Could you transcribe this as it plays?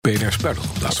BNR's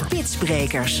buitenlanddator.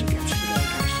 Spitsbrekers.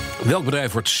 Welk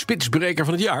bedrijf wordt spitsbreker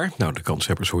van het jaar? Nou, de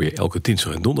kanshebbers hoor je elke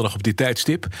dinsdag en donderdag op dit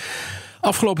tijdstip.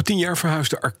 Afgelopen 10 jaar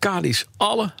verhuisde Arcadis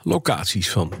alle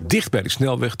locaties, van dicht bij de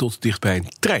snelweg tot dicht bij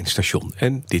een treinstation.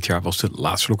 En dit jaar was de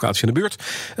laatste locatie aan de beurt.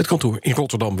 Het kantoor in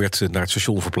Rotterdam werd naar het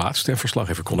station verplaatst. En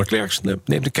verslaggever Conor Klerks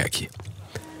neemt een kijkje.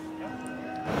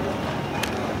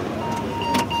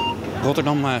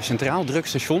 Rotterdam Centraal, druk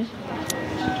station.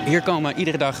 Hier komen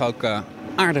iedere dag ook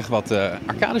aardig wat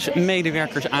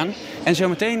Arcadis-medewerkers aan. En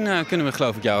zometeen kunnen we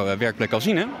geloof ik jouw werkplek al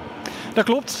zien, hè? Dat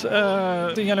klopt.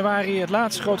 In januari het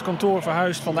laatste grote kantoor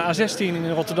verhuisd van de A16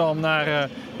 in Rotterdam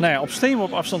naar op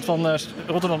steenworp afstand van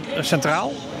Rotterdam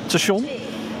Centraal, het station.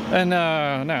 En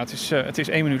het is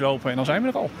 1 minuut lopen en dan zijn we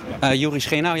er al. Joris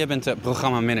Schenau, jij bent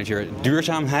programmamanager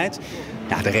duurzaamheid.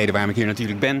 Ja, de reden waarom ik hier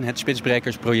natuurlijk ben, het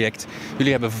Spitsbrekersproject.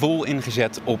 Jullie hebben vol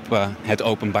ingezet op het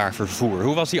openbaar vervoer.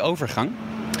 Hoe was die overgang?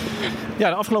 Ja,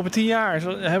 de afgelopen 10 jaar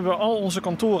hebben we al onze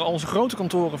kantoren, al onze grote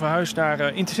kantoren verhuisd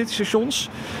naar intercitystations.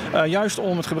 Juist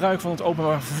om het gebruik van het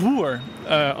openbaar vervoer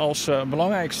als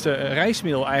belangrijkste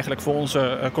reismiddel eigenlijk voor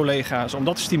onze collega's, om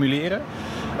dat te stimuleren.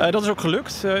 Dat is ook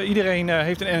gelukt. Iedereen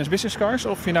heeft een NS Business Card,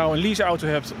 of je nou een leaseauto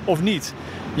hebt of niet.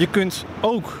 Je kunt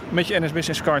ook met je NS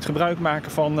Business Card gebruik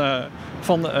maken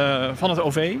van het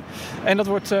OV. En dat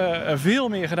wordt veel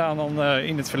meer gedaan dan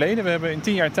in het verleden. We hebben in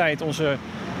 10 jaar tijd onze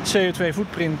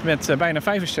CO2-footprint met bijna 50%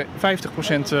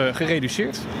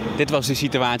 gereduceerd. Dit was de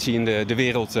situatie in de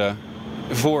wereld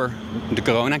voor de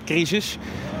coronacrisis.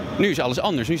 Nu is alles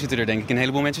anders. Nu zitten er denk ik een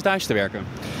heleboel mensen thuis te werken.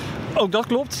 Ook dat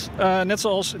klopt. Net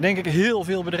zoals denk ik heel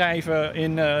veel bedrijven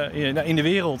in de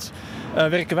wereld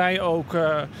werken wij ook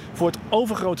voor het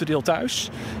overgrote deel thuis.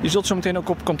 Je zult zo meteen ook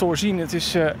op kantoor zien, het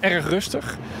is erg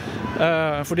rustig.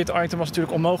 Voor dit item was het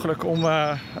natuurlijk onmogelijk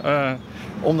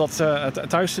om dat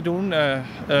thuis te doen.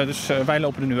 Dus wij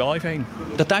lopen er nu al even heen.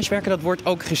 Dat thuiswerken dat wordt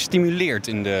ook gestimuleerd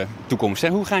in de toekomst. Hè?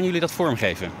 Hoe gaan jullie dat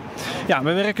vormgeven? Ja,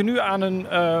 we werken nu aan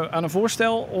een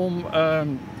voorstel om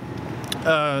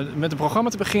met een programma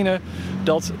te beginnen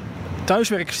dat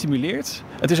thuiswerken stimuleert.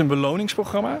 Het is een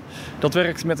beloningsprogramma. Dat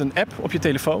werkt met een app op je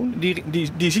telefoon.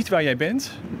 Die ziet waar jij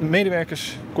bent.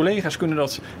 Medewerkers, collega's kunnen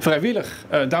dat vrijwillig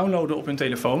downloaden op hun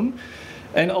telefoon.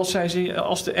 En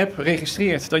als de app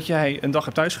registreert dat jij een dag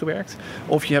hebt thuisgewerkt,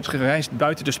 of je hebt gereisd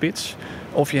buiten de spits,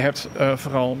 of je hebt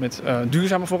vooral met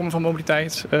duurzame vormen van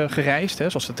mobiliteit gereisd,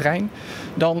 zoals de trein,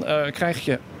 dan krijg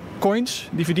je coins,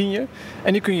 die verdien je.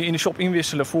 En die kun je in de shop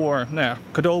inwisselen voor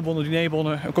cadeaubonnen,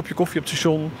 dinerbonnen, een kopje koffie op het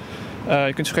station. Je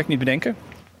kunt het zo gek niet bedenken.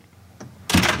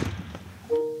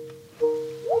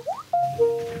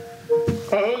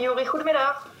 Hey Jori,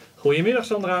 goedemiddag. Goedemiddag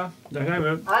Sandra, daar zijn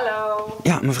we. Hallo.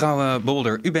 Ja, mevrouw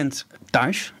Bolder, u bent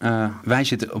thuis. Wij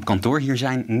zitten op kantoor. Hier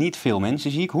zijn niet veel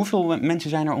mensen, zie ik. Hoeveel mensen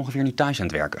zijn er ongeveer nu thuis aan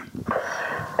het werken?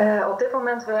 Op dit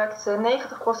moment werkt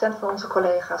 90% van onze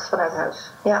collega's vanuit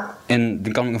huis. Ja. En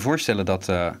dan kan ik me voorstellen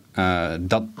dat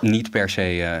dat niet per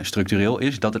se structureel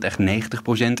is, dat het echt 90%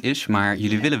 is. Maar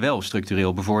jullie willen wel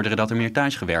structureel bevorderen dat er meer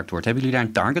thuis gewerkt wordt. Hebben jullie daar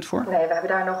een target voor? Nee, we hebben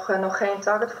daar nog geen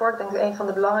target voor. Ik denk dat een van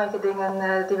de belangrijke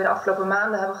dingen die we de afgelopen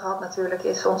maanden hebben gehad natuurlijk,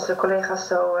 is onze collega's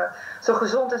zo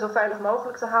gezond en zo veilig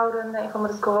mogelijk te houden in verband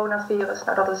met het coronavirus.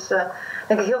 Nou, dat is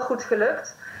denk ik heel goed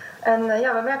gelukt. En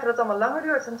we merken dat het allemaal langer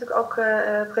duurt. En natuurlijk ook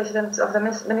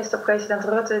minister-president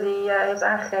Rutte die heeft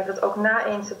aangegeven dat ook na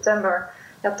 1 september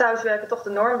thuiswerken toch de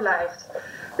norm blijft.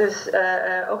 Dus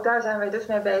ook daar zijn wij dus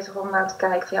mee bezig om naar te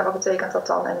kijken van wat betekent dat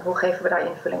dan en hoe geven we daar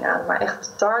invulling aan. Maar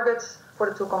echt target voor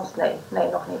de toekomst, nee,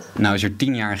 nog niet. Nou is er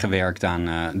 10 jaar gewerkt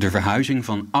aan de verhuizing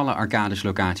van alle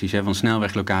Arcadis-locaties, van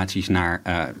snelweglocaties naar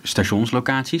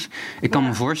stationslocaties. Ik kan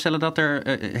me voorstellen dat er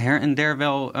her en der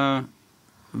wel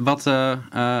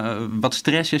wat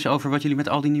stress is over wat jullie met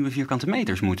al die nieuwe vierkante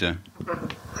meters moeten.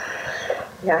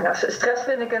 Ja, nou, stress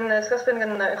vind ik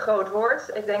een groot woord.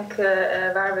 Ik denk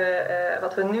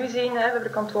wat we nu zien, we hebben de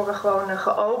kantoren gewoon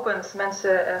geopend.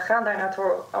 Mensen gaan daar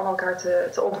naartoe om elkaar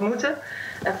te ontmoeten.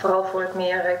 En vooral voor het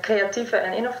meer creatieve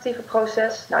en innovatieve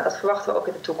proces. Nou, dat verwachten we ook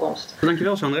in de toekomst.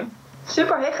 Dankjewel, Sandra.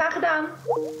 Super, heel graag gedaan.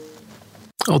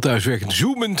 Al thuiswerkend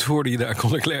zoemend hoorde je daar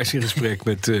Conor Klerks in gesprek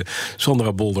met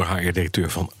Sandra Bolder, HR-directeur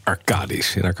van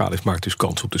Arcadis. En Arcadis maakt dus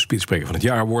kans op de Spitsbreker van het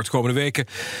Jaar Award komende weken.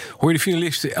 Hoor je de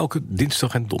finalisten elke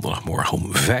dinsdag en donderdagmorgen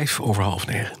om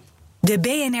 9:05. De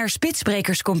BNR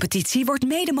Spitsbrekerscompetitie wordt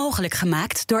mede mogelijk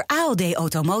gemaakt door ALD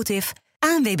Automotive,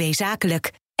 ANWB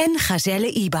Zakelijk en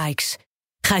Gazelle e-bikes.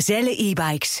 Gazelle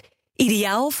e-bikes,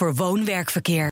 ideaal voor woon-werkverkeer.